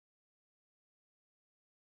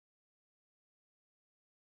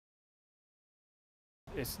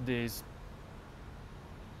It's this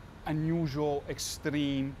unusual,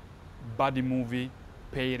 extreme buddy movie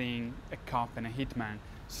pairing a cop and a hitman.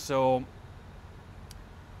 So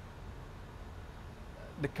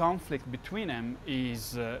the conflict between them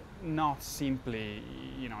is not simply,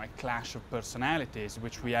 a clash of personalities,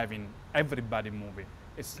 which we have in every buddy movie.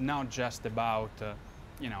 It's not just about,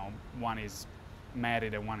 one is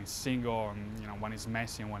married and one is single, and one is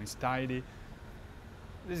messy and one is tidy.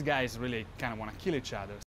 These guys really kind of want to kill each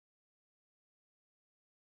other.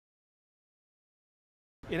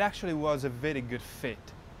 It actually was a very good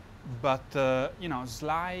fit, but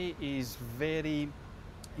Sly is very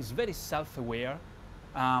self-aware.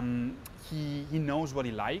 He knows what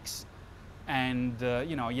he likes, and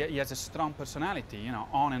he has a strong personality,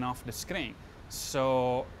 on and off the screen.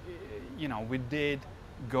 So we did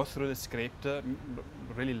go through the script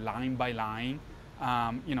really line by line,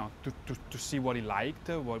 to see what he liked,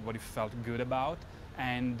 what he felt good about,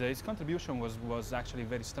 and his contribution was actually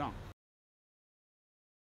very strong.